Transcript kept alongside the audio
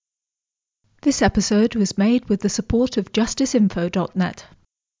This episode was made with the support of justiceinfo.net.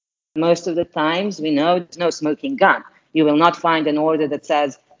 Most of the times we know there's no smoking gun. You will not find an order that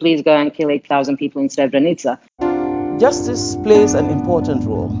says, please go and kill 8,000 people in Srebrenica. Justice plays an important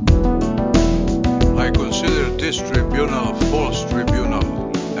role. I consider this tribunal a false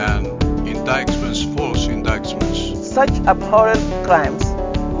tribunal and indictments false indictments. Such abhorrent crimes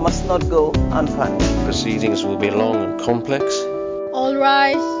must not go unpunished. Proceedings will be long and complex. All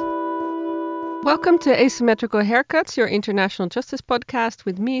rise. Welcome to Asymmetrical Haircuts, your international justice podcast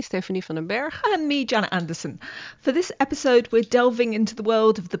with me, Stephanie van den Berg. And me, Janet Anderson. For this episode, we're delving into the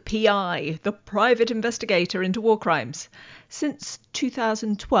world of the PI, the private investigator into war crimes. Since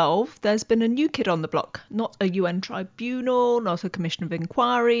 2012, there's been a new kid on the block. Not a UN tribunal, not a commission of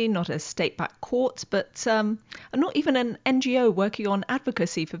inquiry, not a state-backed court, but not even an NGO working on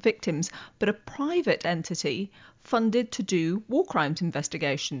advocacy for victims, but a private entity funded to do war crimes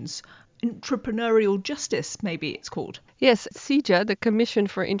investigations. Entrepreneurial justice, maybe it's called. Yes, CIJA, the Commission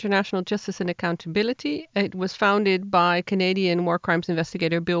for International Justice and Accountability. It was founded by Canadian war crimes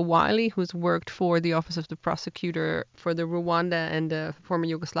investigator Bill Wiley, who's worked for the Office of the Prosecutor for the Rwanda and the former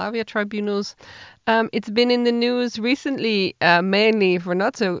Yugoslavia tribunals. It's been in the news recently, mainly for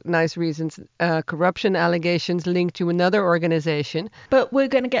not so nice reasons, corruption allegations linked to another organization. But we're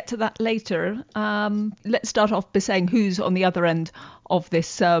going to get to that later. Let's start off by saying who's on the other end of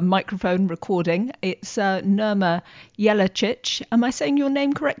this microphone recording. It's Nerma Jelacic. Am I saying your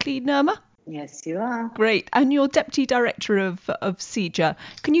name correctly, Nerma? Yes, you are. Great. And you're Deputy Director of CIJA.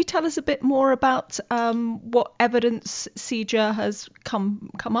 Can you tell us a bit more about what evidence CIJA has come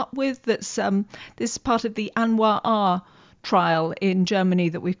up with? That's this is part of the Anwar R trial in Germany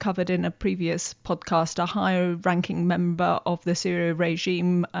that we've covered in a previous podcast, a high-ranking member of the Syria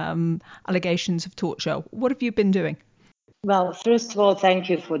regime, allegations of torture. What have you been doing? Well, first of all, thank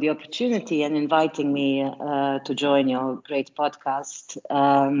you for the opportunity and inviting me to join your great podcast.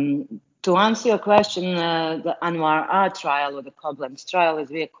 To answer your question, the Anwar R trial, or the Koblenz trial, as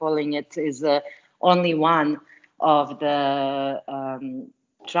we are calling it, is only one of the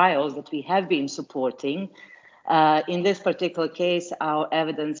trials that we have been supporting. In this particular case, our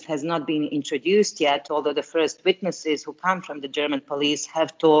evidence has not been introduced yet, although the first witnesses who come from the German police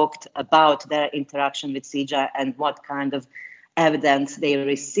have talked about their interaction with CIJA and what kind of evidence they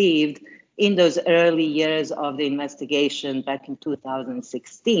received in those early years of the investigation back in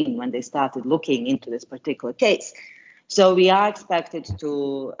 2016, when they started looking into this particular case. So we are expected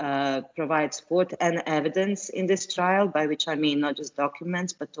to provide support and evidence in this trial, by which I mean not just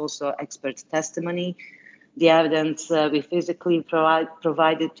documents, but also expert testimony. The evidence we physically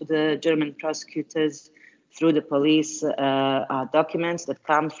provided to the German prosecutors through the police are documents that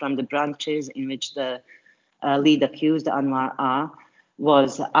come from the branches in which the lead accused, Anwar R,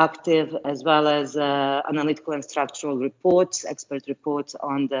 was active, as well as analytical and structural reports, expert reports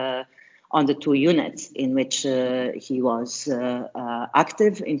on the two units in which he was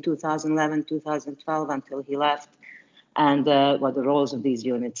active in 2011, 2012 until he left, and what the roles of these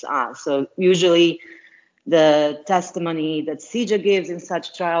units are. So usually the testimony that CIJA gives in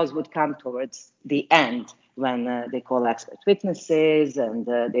such trials would come towards the end, when they call expert witnesses, and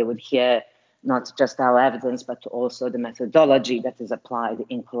they would hear not just our evidence, but also the methodology that is applied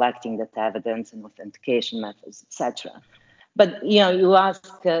in collecting that evidence and authentication methods, etc. But, you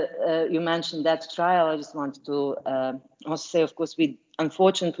asked, you mentioned that trial. I just wanted to also say, of course, we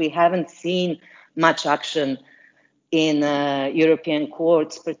unfortunately haven't seen much action in European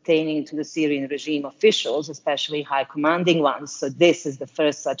courts pertaining to the Syrian regime officials, especially high commanding ones. So this is the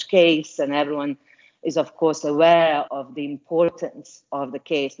first such case, and everyone is, of course, aware of the importance of the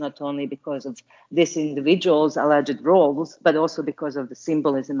case, not only because of this individual's alleged roles, but also because of the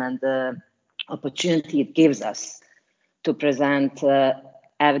symbolism and the opportunity it gives us to present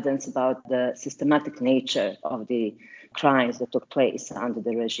evidence about the systematic nature of the crimes that took place under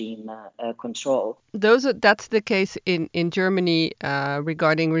the regime control. That's the case in Germany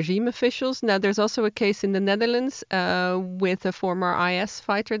regarding regime officials. Now, there's also a case in the Netherlands with a former IS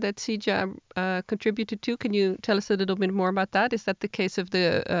fighter that CIJA contributed to. Can you tell us a little bit more about that? Is that the case of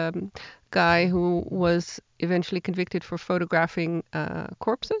the guy who was eventually convicted for photographing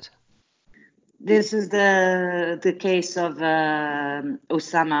corpses? This is the case of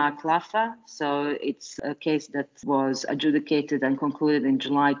Osama Klafa. So it's a case that was adjudicated and concluded in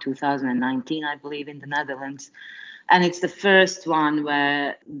July 2019, I believe, in the Netherlands. And it's the first one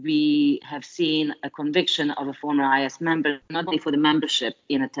where we have seen a conviction of a former IS member, not only for the membership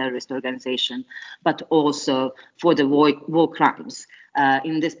in a terrorist organization, but also for the war crimes.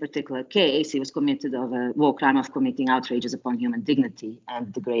 In this particular case, he was convicted of a war crime of committing outrages upon human dignity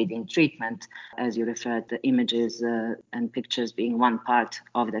and degrading treatment, as you referred, the images and pictures being one part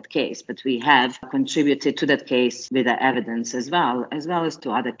of that case. But we have contributed to that case with the evidence as well as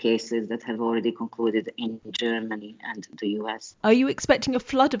to other cases that have already concluded in Germany and the US. Are you expecting a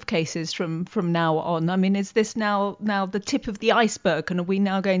flood of cases from now on? I mean, is this now the tip of the iceberg, and are we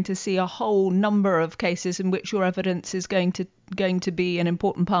now going to see a whole number of cases in which your evidence is going to be an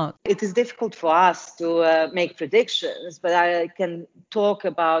important part? It is difficult for us to make predictions, but I can talk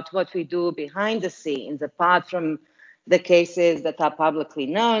about what we do behind the scenes, apart from the cases that are publicly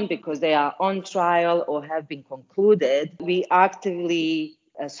known because they are on trial or have been concluded. We actively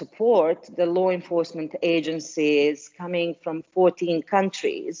support the law enforcement agencies coming from 14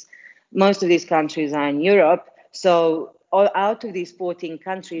 countries. Most of these countries are in Europe. So out of these 14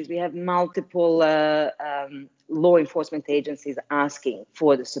 countries, we have multiple law enforcement agencies asking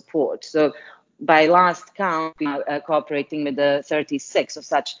for the support. So by last count, we are cooperating with the 36 of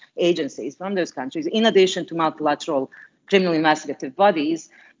such agencies from those countries, in addition to multilateral criminal investigative bodies.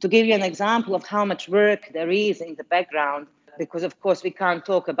 To give you an example of how much work there is in the background, because of course we can't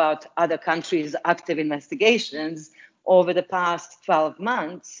talk about other countries' active investigations. Over the past 12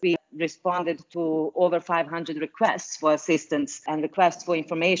 months, we responded to over 500 requests for assistance and requests for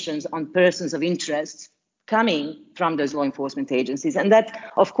information on persons of interest coming from those law enforcement agencies. And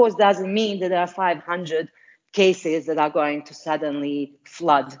that, of course, doesn't mean that there are 500 cases that are going to suddenly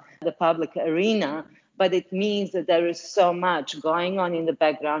flood the public arena, but it means that there is so much going on in the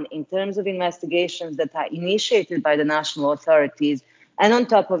background in terms of investigations that are initiated by the national authorities. And on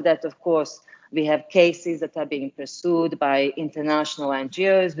top of that, of course, we have cases that are being pursued by international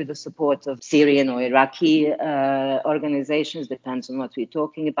NGOs with the support of Syrian or Iraqi organizations, depends on what we're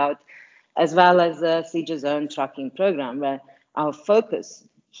talking about, as well as CIJA's own tracking program, where our focus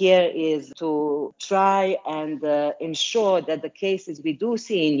here is to try and ensure that the cases we do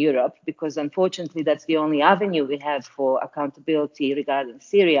see in Europe, because unfortunately that's the only avenue we have for accountability regarding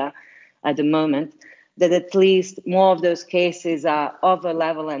Syria at the moment, that at least more of those cases are of a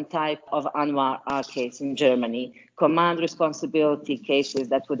level and type of Anwar R case in Germany, command responsibility cases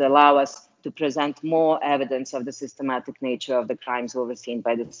that would allow us to present more evidence of the systematic nature of the crimes overseen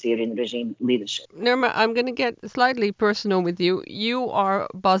by the Syrian regime leadership. Nerma, I'm going to get slightly personal with you. You are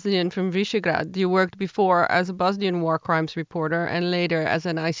Bosnian from Visegrad. You worked before as a Bosnian war crimes reporter and later as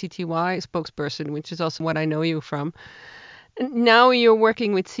an ICTY spokesperson, which is also what I know you from. Now you're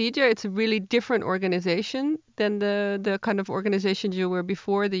working with CIJA. It's a really different organization than the kind of organizations you were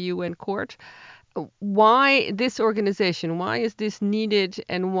before, the UN court. Why this organization? Why is this needed?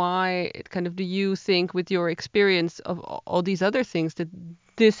 And why kind of do you think, with your experience of all these other things, that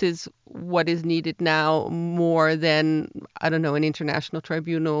this is what is needed now more than, I don't know, an international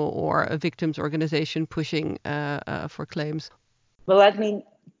tribunal or a victims organization pushing for claims? Well, let me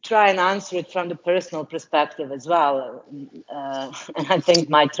try and answer it from the personal perspective as well. And I think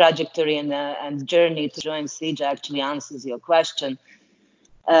my trajectory and journey to join CIJA actually answers your question.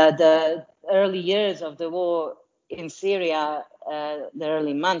 The early years of the war in Syria, the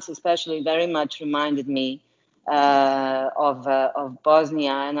early months especially, very much reminded me of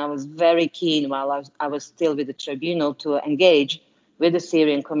Bosnia. And I was very keen while I was still with the tribunal to engage with the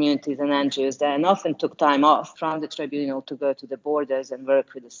Syrian communities and NGOs there, and often took time off from the tribunal to go to the borders and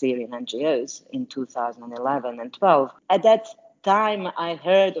work with the Syrian NGOs in 2011 and 12. At that time, I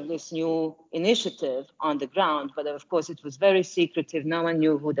heard of this new initiative on the ground, but of course it was very secretive. No one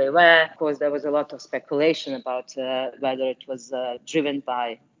knew who they were. Of course, there was a lot of speculation about whether it was driven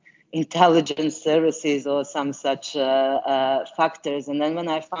by intelligence services or some such factors. And then when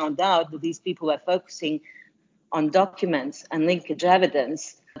I found out that these people were focusing on documents and linkage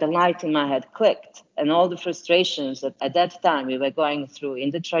evidence, the light in my head clicked. And all the frustrations that at that time we were going through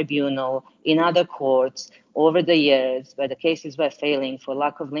in the tribunal, in other courts, over the years, where the cases were failing for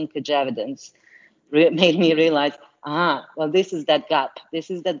lack of linkage evidence, made me realize, well, this is that gap.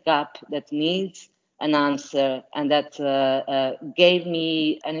 This is that gap that needs an answer, and that gave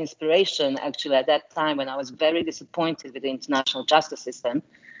me an inspiration, actually, at that time when I was very disappointed with the international justice system,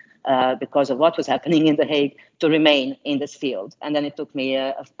 because of what was happening in The Hague, to remain in this field. And then it took me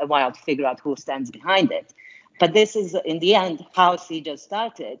a while to figure out who stands behind it. But this is, in the end, how CIJA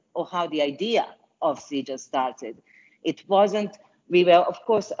started, or how the idea of CIJA started. It wasn't, we were, of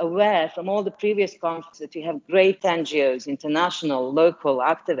course, aware from all the previous conferences that you have great NGOs, international, local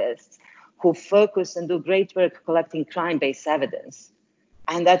activists, who focus and do great work collecting crime-based evidence.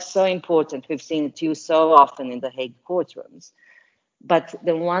 And that's so important. We've seen it used so often in The Hague courtrooms. But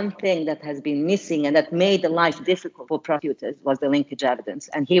the one thing that has been missing and that made the life difficult for prosecutors was the linkage evidence.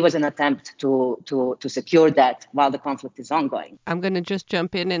 And here was an attempt to secure that while the conflict is ongoing. I'm going to just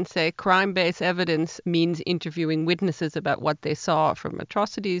jump in and say crime-based evidence means interviewing witnesses about what they saw from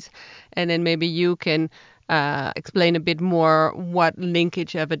atrocities. And then maybe you can explain a bit more what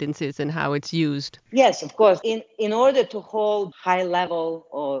linkage evidence is and how it's used. Yes, of course. In order to hold high-level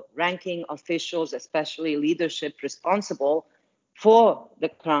or ranking officials, especially leadership, responsible for the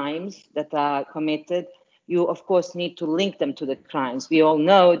crimes that are committed, you, of course, need to link them to the crimes. We all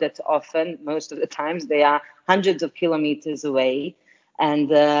know that often, most of the times, they are hundreds of kilometers away. And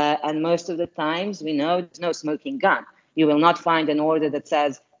most of the times, we know there's no smoking gun. You will not find an order that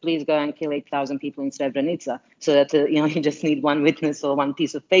says, please go and kill 8,000 people in Srebrenica, so that you just need one witness or one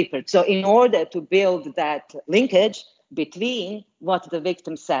piece of paper. So in order to build that linkage between what the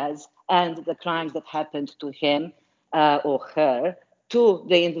victim says and the crimes that happened to him or her, to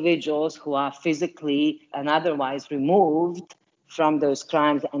the individuals who are physically and otherwise removed from those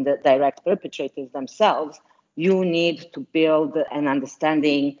crimes and the direct perpetrators themselves, you need to build an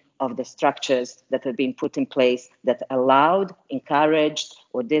understanding of the structures that have been put in place that allowed, encouraged,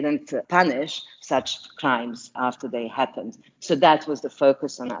 or didn't punish such crimes after they happened. So that was the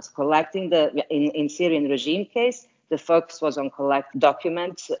focus on us. Collecting in Syrian regime case, the focus was on collect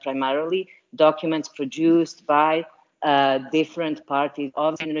documents, primarily documents produced by different parties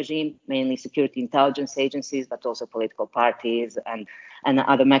of the regime, mainly security intelligence agencies, but also political parties and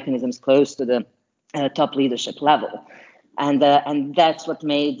other mechanisms close to the top leadership level. And that's what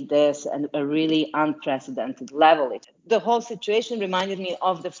made this a really unprecedented level. The whole situation reminded me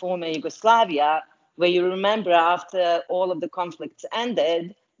of the former Yugoslavia, where you remember after all of the conflicts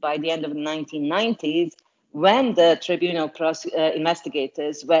ended by the end of the 1990s, when the tribunal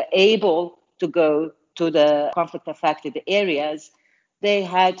investigators were able to go to the conflict-affected areas, they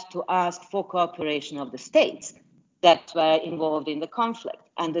had to ask for cooperation of the states that were involved in the conflict.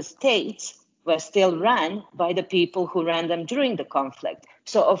 And the states were still run by the people who ran them during the conflict.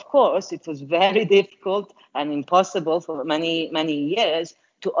 So, of course, it was very difficult and impossible for many, many years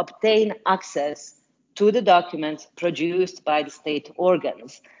to obtain access to the documents produced by the state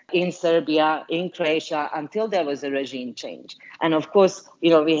organs in Serbia, in Croatia, until there was a regime change. And of course,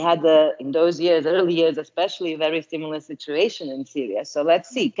 we had in those years, early years especially, a very similar situation in Syria. So let's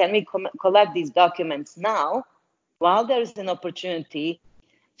see, can we collect these documents now while there is an opportunity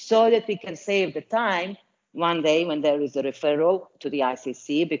so that we can save the time one day when there is a referral to the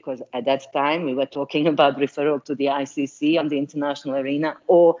ICC, because at that time we were talking about referral to the ICC on the international arena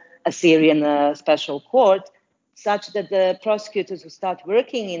or a Syrian special court, such that the prosecutors who start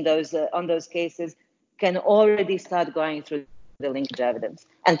working in on those cases can already start going through the linkage evidence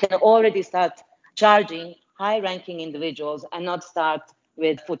and can already start charging high-ranking individuals and not start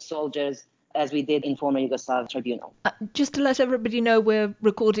with foot soldiers as we did in former Yugoslav tribunal. Just to let everybody know, we're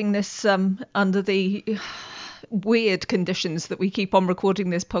recording this under the weird conditions that we keep on recording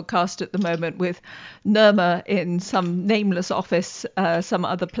this podcast at the moment, with Nerma in some nameless office, some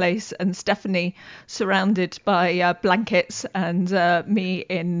other place, and Stephanie surrounded by blankets, and me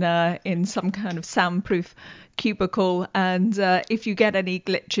in some kind of soundproof cubicle. And if you get any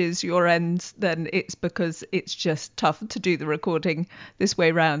glitches your end, then it's because it's just tough to do the recording this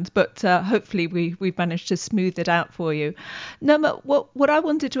way round, but hopefully we've managed to smooth it out for you. Nerma, what I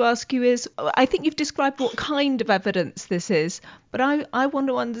wanted to ask you is, I think you've described what kind of evidence this is, but I want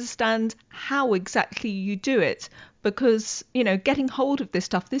to understand how exactly you do it, because getting hold of this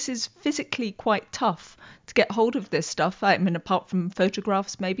stuff, this is physically quite tough to get hold of this stuff. I mean, apart from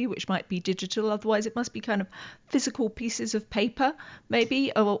photographs maybe, which might be digital, otherwise it must be kind of physical pieces of paper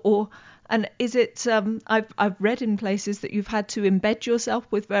maybe, or and is it I've read in places that you've had to embed yourself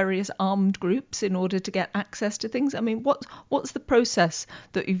with various armed groups in order to get access to things. I mean, what's the process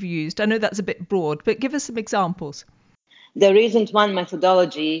that you've used? I know that's a bit broad, but give us some examples. There isn't one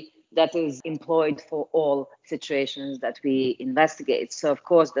methodology that is employed for all situations that we investigate. So, of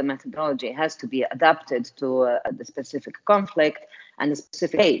course, the methodology has to be adapted to the specific conflict and the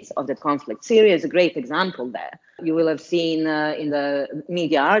specific phase of the conflict. Syria is a great example there. You will have seen in the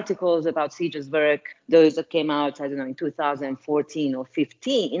media articles about CIJA's work, those that came out, I don't know, in 2014 or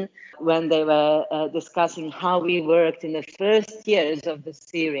 15, when they were discussing how we worked in the first years of the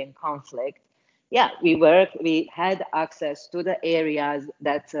Syrian conflict. Yeah, we had access to the areas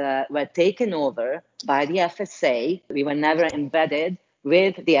that were taken over by the FSA. We were never embedded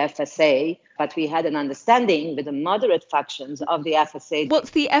with the FSA, but we had an understanding with the moderate factions of the FSA.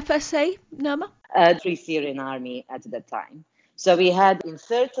 What's the FSA, Nerma? Free Syrian Army at that time. So we had in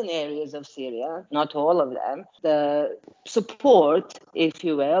certain areas of Syria, not all of them, the support, if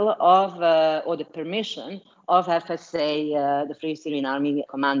you will, of or the permission of FSA, the Free Syrian Army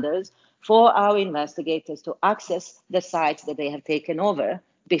commanders, for our investigators to access the sites that they have taken over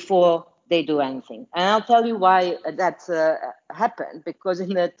before they do anything. And I'll tell you why that happened, because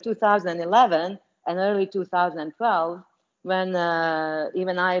in the 2011 and early 2012, when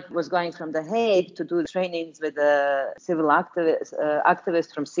even I was going from The Hague to do trainings with civil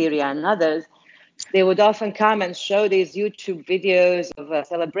activists from Syria and others, they would often come and show these YouTube videos of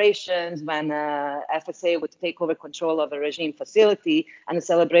celebrations when FSA would take over control of a regime facility, and the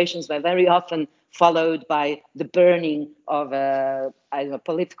celebrations were very often followed by the burning of a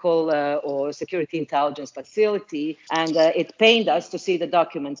political or security intelligence facility, and it pained us to see the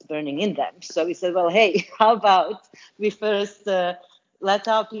documents burning in them. So we said, well, hey, how about we first let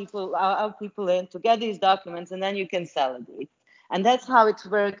our people in to get these documents, and then you can celebrate. And that's how it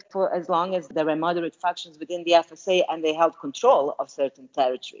worked for as long as there were moderate factions within the FSA and they held control of certain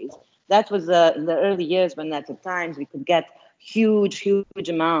territories. That was in the early years when at times we could get huge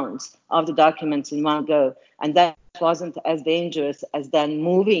amounts of the documents in one go. And that wasn't as dangerous as then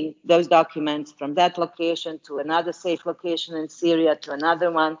moving those documents from that location to another safe location in Syria, to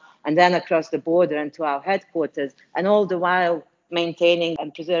another one, and then across the border and to our headquarters, and all the while maintaining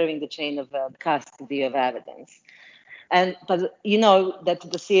and preserving the chain of custody of evidence. But you know that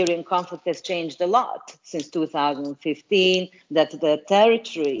the Syrian conflict has changed a lot since 2015, that the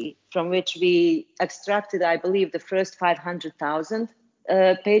territory from which we extracted, I believe, the first 500,000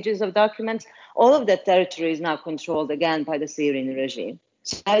 pages of documents, all of that territory is now controlled again by the Syrian regime.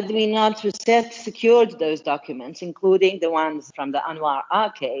 So had we not secured those documents, including the ones from the Anwar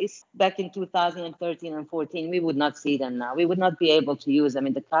R case back in 2013 and 14, we would not see them now. We would not be able to use them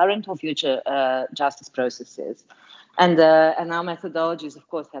in the current or future justice processes. And our methodologies, of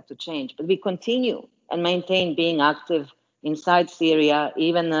course, have to change. But we continue and maintain being active inside Syria,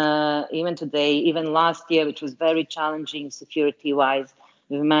 even today, even last year, which was very challenging security-wise.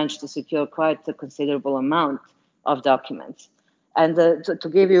 We've managed to secure quite a considerable amount of documents. And to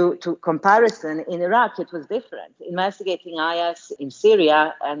give you to comparison, in Iraq, it was different. Investigating IS in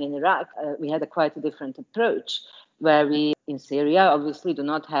Syria and in Iraq, we had quite a different approach, where we, in Syria, obviously do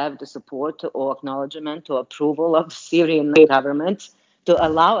not have the support or acknowledgement or approval of the Syrian government to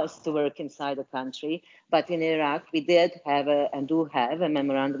allow us to work inside the country. But in Iraq, we did have and do have a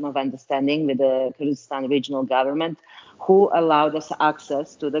memorandum of understanding with the Kurdistan regional government, who allowed us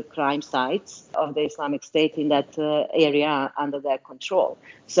access to the crime sites of the Islamic State in that area under their control.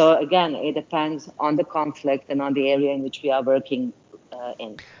 So again, it depends on the conflict and on the area in which we are working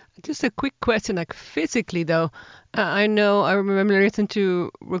in. Just a quick question, like physically though, I remember listening to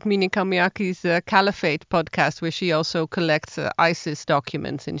Rukmini Kalmiaki's Caliphate podcast, where she also collects ISIS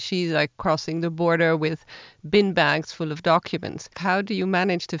documents, and she's like crossing the border with bin bags full of documents. How do you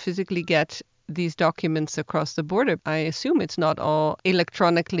manage to physically get these documents across the border? I assume it's not all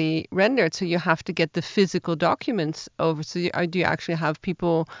electronically rendered, so you have to get the physical documents over. So do you actually have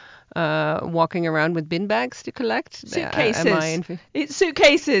people walking around with bin bags to collect? Suitcases. It's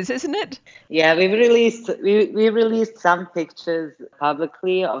suitcases, isn't it? Yeah, we released some pictures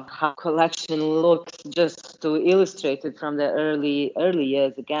publicly of how collection looks, just to illustrate it from the early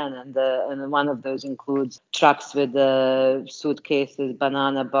years again. And one of those includes trucks with suitcases,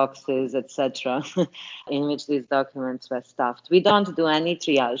 banana boxes, etc., in which these documents were stuffed. We don't do any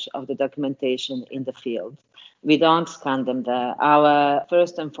triage of the documentation in the field. We don't scan them there. Our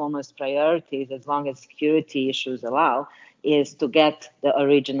first and foremost priorities, as long as security issues allow, is to get the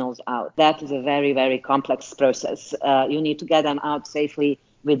originals out. That is a very, very complex process. You need to get them out safely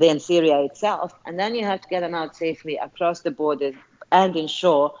within Syria itself, and then you have to get them out safely across the borders and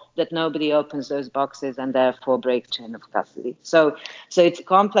ensure that nobody opens those boxes and therefore breaks chain of custody. So it's a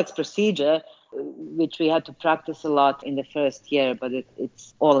complex procedure, which we had to practice a lot in the first year, but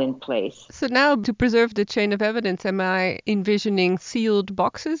it's all in place. So now, to preserve the chain of evidence, am I envisioning sealed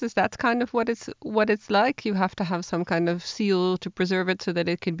boxes? Is that kind of what it's like? You have to have some kind of seal to preserve it so that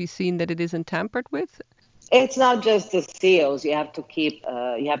it can be seen that it isn't tampered with? It's not just the seals. You have to keep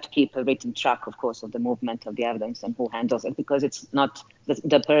a written track, of course, of the movement of the evidence and who handles it, because it's not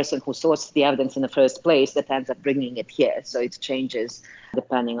the person who sourced the evidence in the first place that ends up bringing it here. So it changes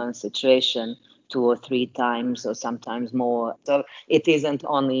depending on the situation 2 or 3 times or sometimes more. So it isn't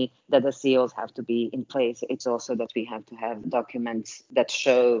only that the seals have to be in place. It's also that we have to have documents that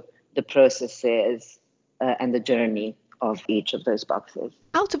show the processes and the journey of each of those boxes.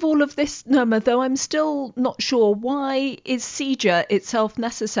 Out of all of this, Nerma, though, I'm still not sure, why is CIJA itself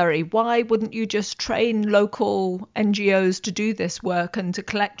necessary? Why wouldn't you just train local NGOs to do this work and to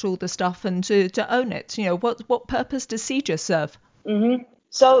collect all the stuff and to own it? You know, what purpose does CIJA serve? Mm-hmm.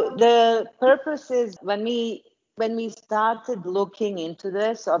 So the purpose is when we started looking into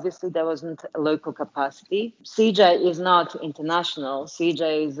this, obviously there wasn't a local capacity. CIJA is not international.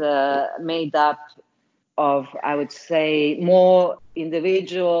 CIJA is made up of, I would say, more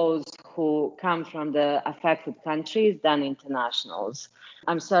individuals who come from the affected countries than internationals.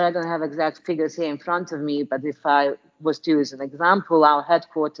 I'm sorry, I don't have exact figures here in front of me, but if I was to use an example, our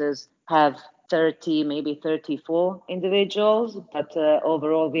headquarters have 30, maybe 34 individuals, but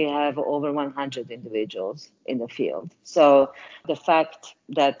overall we have over 100 individuals in the field. So the fact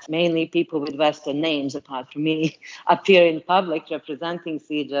that mainly people with Western names, apart from me, appear in public representing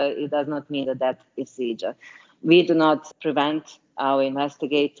CIJA, it does not mean that that is CIJA. We do not prevent our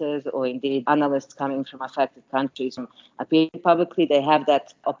investigators or indeed analysts coming from affected countries from appearing publicly. They have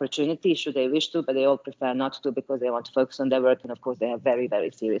that opportunity should they wish to, but they all prefer not to because they want to focus on their work. And of course, they have very,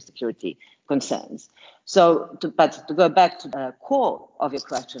 very serious security concerns. So, but to go back to the core of your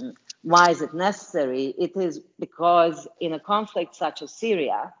question, why is it necessary? It is because in a conflict such as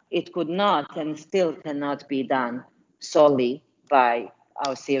Syria, it could not and still cannot be done solely by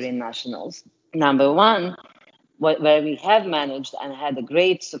our Syrian nationals. Number one, where we have managed and had a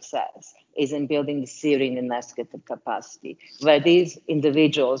great success is in building the Syrian investigative capacity, where these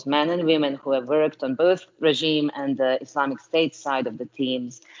individuals, men and women who have worked on both regime and the Islamic State side of the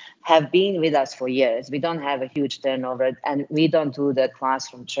teams, have been with us for years. We don't have a huge turnover, and we don't do the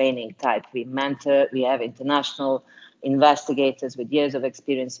classroom training type. We mentor, we have international investigators with years of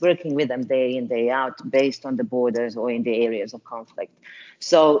experience working with them day in, day out, based on the borders or in the areas of conflict.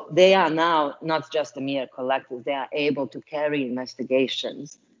 So they are now not just a mere collectors, they are able to carry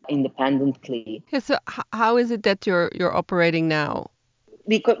investigations independently. Okay, so how is it that you're operating now?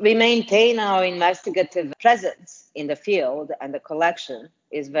 We maintain our investigative presence in the field, and the collection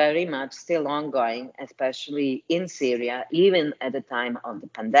is very much still ongoing, especially in Syria, even at the time of the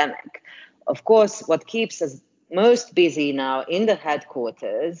pandemic. Of course, what keeps us most busy now in the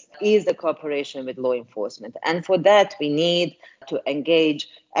headquarters is the cooperation with law enforcement. And for that, we need to engage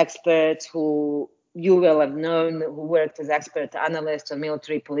experts who you will have known who worked as expert analysts on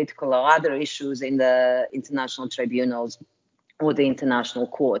military, political, or other issues in the international tribunals or the international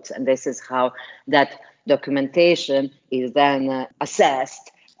courts. And this is how that documentation is then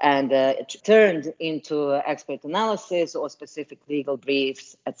assessed and turned into expert analysis or specific legal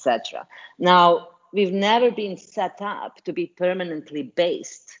briefs, etc. Now, we've never been set up to be permanently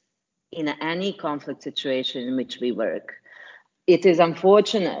based in any conflict situation in which we work. It is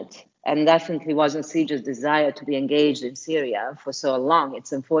unfortunate, and definitely wasn't CIJA's desire to be engaged in Syria for so long.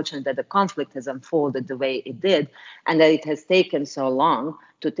 It's unfortunate that the conflict has unfolded the way it did, and that it has taken so long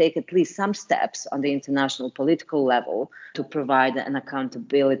to take at least some steps on the international political level to provide an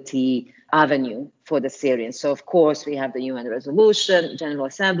accountability avenue for the Syrians. So, of course, we have the UN resolution, General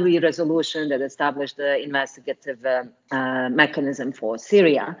Assembly resolution that established the investigative mechanism for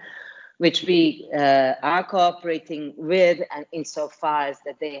Syria, which we are cooperating with, and insofar as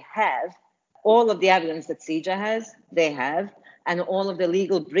that they have all of the evidence that CIJA has, they have, and all of the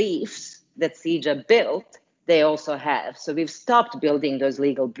legal briefs that CIJA built, they also have. So we've stopped building those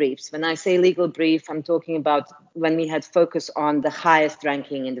legal briefs. When I say legal brief, I'm talking about when we had focus on the highest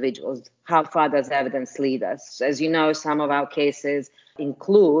ranking individuals. How far does evidence lead us? As you know, some of our cases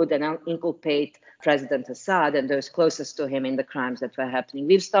include and inculpate President Assad and those closest to him in the crimes that were happening.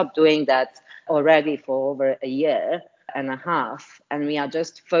 We've stopped doing that already for over a year and a half, and we are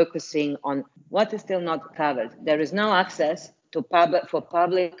just focusing on what is still not covered. There is no access to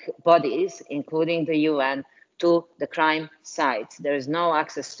public bodies, including the UN, to the crime sites. There is no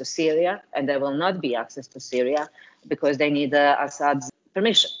access to Syria, and there will not be access to Syria because they need Assad's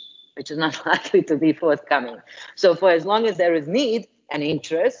permission, which is not likely to be forthcoming. So for as long as there is need and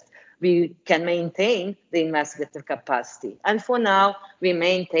interest, we can maintain the investigative capacity. And for now, we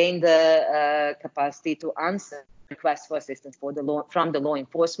maintain the capacity to answer requests for assistance from the law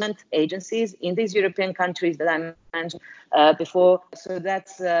enforcement agencies in these European countries that I mentioned before. So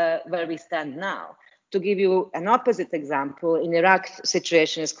that's where we stand now. To give you an opposite example, in Iraq, the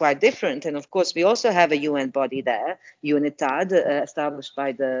situation is quite different. And of course, we also have a UN body there, UNITAD, established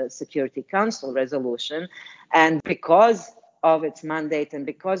by the Security Council resolution. And because of its mandate and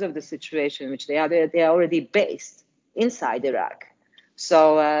because of the situation in which they are already based inside Iraq.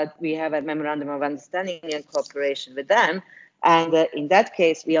 So we have a memorandum of understanding and cooperation with them. And in that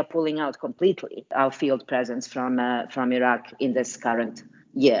case, we are pulling out completely our field presence from Iraq in this current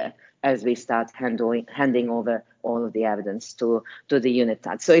year as we start handing over all of the evidence to the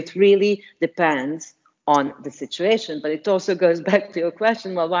UNITAD. So it really depends on the situation, but it also goes back to your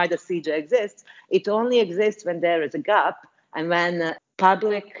question, well, why does CIJA exist? It only exists when there is a gap and when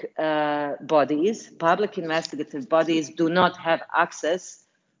public bodies, public investigative bodies do not have access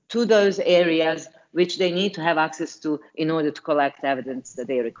to those areas which they need to have access to in order to collect evidence that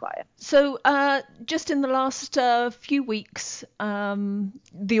they require. So just in the last few weeks,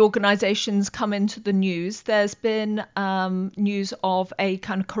 the organisations come into the news. There's been news of a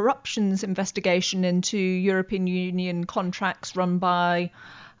kind of corruptions investigation into European Union contracts run by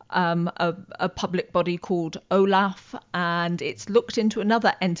a public body called OLAF, and it's looked into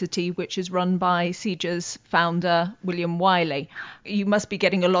another entity which is run by CIJA's founder, William Wiley. You must be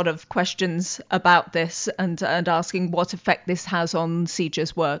getting a lot of questions about this and asking what effect this has on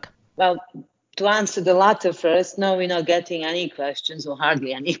CIJA's work. Well, to answer the latter first, no, we're not getting any questions or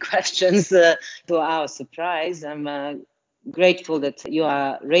hardly any questions to our surprise. I'm grateful that you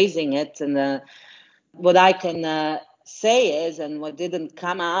are raising it. And what I can say is, and what didn't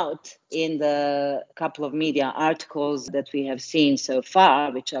come out in the couple of media articles that we have seen so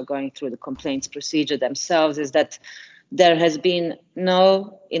far, which are going through the complaints procedure themselves, is that there has been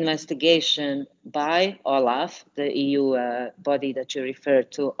no investigation by OLAF, the EU body that you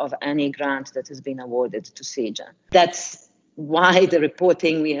referred to, of any grant that has been awarded to CIJA. That's why the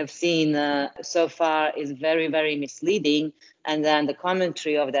reporting we have seen so far is very, very misleading. And then the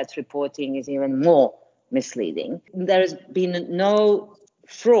commentary of that reporting is even more misleading. There has been no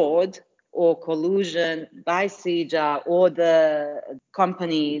fraud or collusion by CIJA or the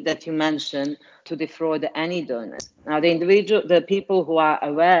company that you mentioned to defraud any donors. Now, the people who are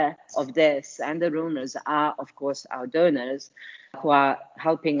aware of this and the rumors are, of course, our donors who are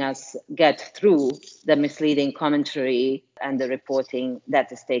helping us get through the misleading commentary and the reporting that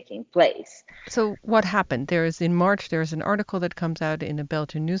is taking place. So what happened? In March, there's an article that comes out in a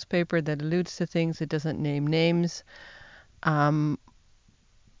Belgian newspaper that alludes to things. It doesn't name names.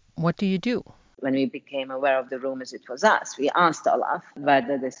 What do you do? When we became aware of the rumors, it was us. We asked Olaf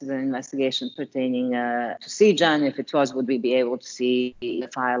whether this is an investigation pertaining to CIJA, and if it was, would we be able to see the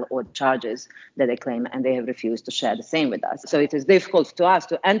file or the charges that they claim, and they have refused to share the same with us. So it is difficult to us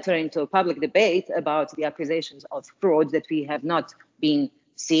to enter into a public debate about the accusations of fraud that we have not been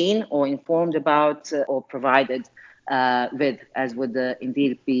seen or informed about or provided with, as would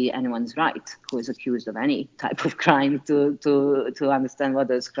indeed be anyone's right who is accused of any type of crime to understand what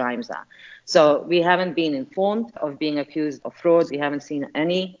those crimes are. So we haven't been informed of being accused of fraud. We haven't seen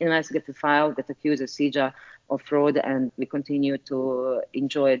any investigative file that accuses CIJA of fraud, and we continue to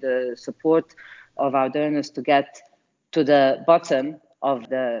enjoy the support of our donors to get to the bottom of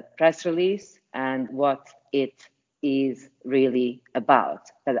the press release and what it is really about.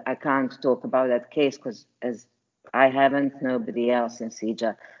 But I can't talk about that case because as I haven't, nobody else in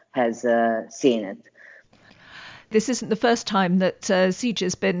CIJA has seen it. This isn't the first time that CIJA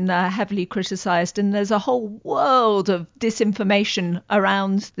has been heavily criticised, and there's a whole world of disinformation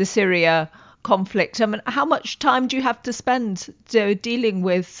around the Syria conflict. I mean, how much time do you have to spend dealing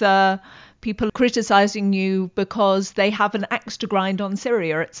with people criticising you because they have an axe to grind on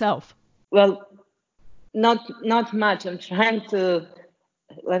Syria itself? Well, not much. I'm trying to,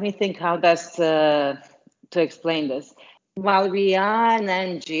 let me think how best to explain this. While we are an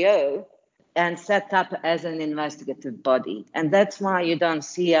NGO and set up as an investigative body, and that's why you don't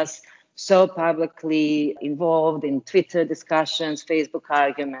see us so publicly involved in Twitter discussions, Facebook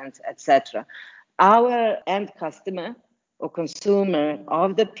arguments, etc. Our end customer or consumer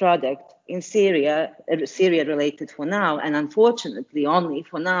of the product in Syria related for now, and unfortunately only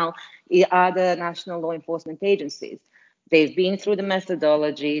for now, are the national law enforcement agencies. They've been through the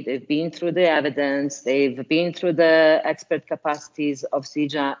methodology, they've been through the evidence, they've been through the expert capacities of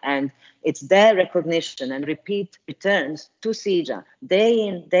CIJA, and it's their recognition and repeat returns to CIJA day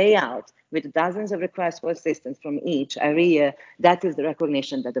in, day out, with dozens of requests for assistance from each every year. That is the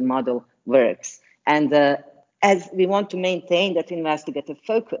recognition that the model works. And as we want to maintain that investigative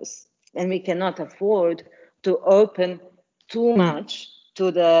focus, and we cannot afford to open too much to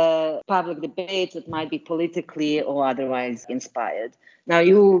the public debate that might be politically or otherwise inspired. Now,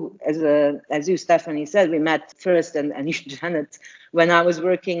 you, as you, Stephanie, said, we met first, and you, Janet, when I was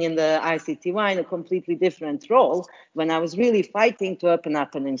working in the ICTY in a completely different role, when I was really fighting to open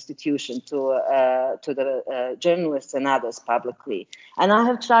up an institution to the journalists and others publicly. And I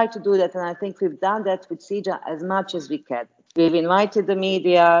have tried to do that, and I think we've done that with CIJA as much as we can. We've invited the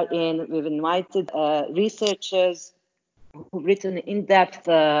media in, we've invited researchers who've written in-depth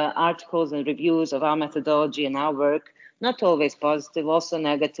articles and reviews of our methodology and our work, not always positive, also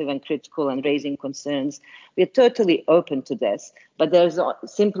negative and critical and raising concerns. We're totally open to this, but there's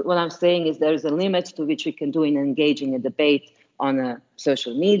simply what I'm saying is there's a limit to which we can do in engaging a debate on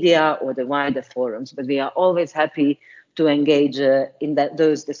social media or the wider forums. But we are always happy to engage in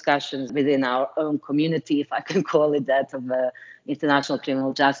those discussions within our own community, if I can call it that, of international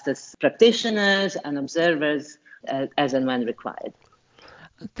criminal justice practitioners and observers as and when required.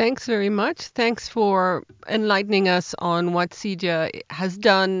 Thanks very much. Thanks for enlightening us on what CIJA has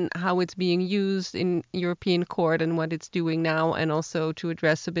done, how it's being used in European court and what it's doing now, and also to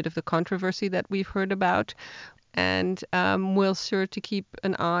address a bit of the controversy that we've heard about. And we'll sure to keep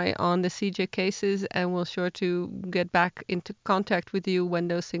an eye on the CIJA cases, and we'll sure to get back into contact with you when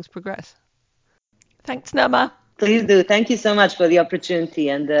those things progress. Thanks, Nerma. Please do. Thank you so much for the opportunity,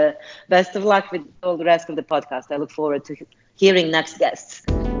 and best of luck with all the rest of the podcast. I look forward to hearing next guests.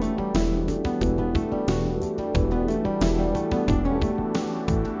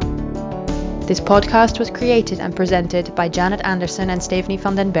 This podcast was created and presented by Janet Anderson and Stephanie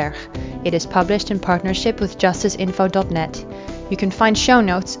van den Berg. It is published in partnership with justiceinfo.net. You can find show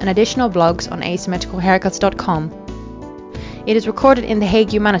notes and additional blogs on asymmetricalhaircuts.com. It is recorded in the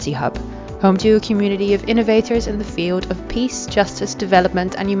Hague Humanity Hub, home to a community of innovators in the field of peace, justice,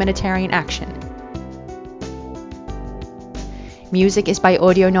 development and humanitarian action. Music is by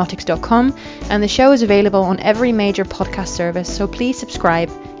audionautics.com, and the show is available on every major podcast service, so please subscribe,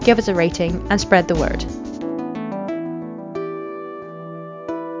 give us a rating and spread the word.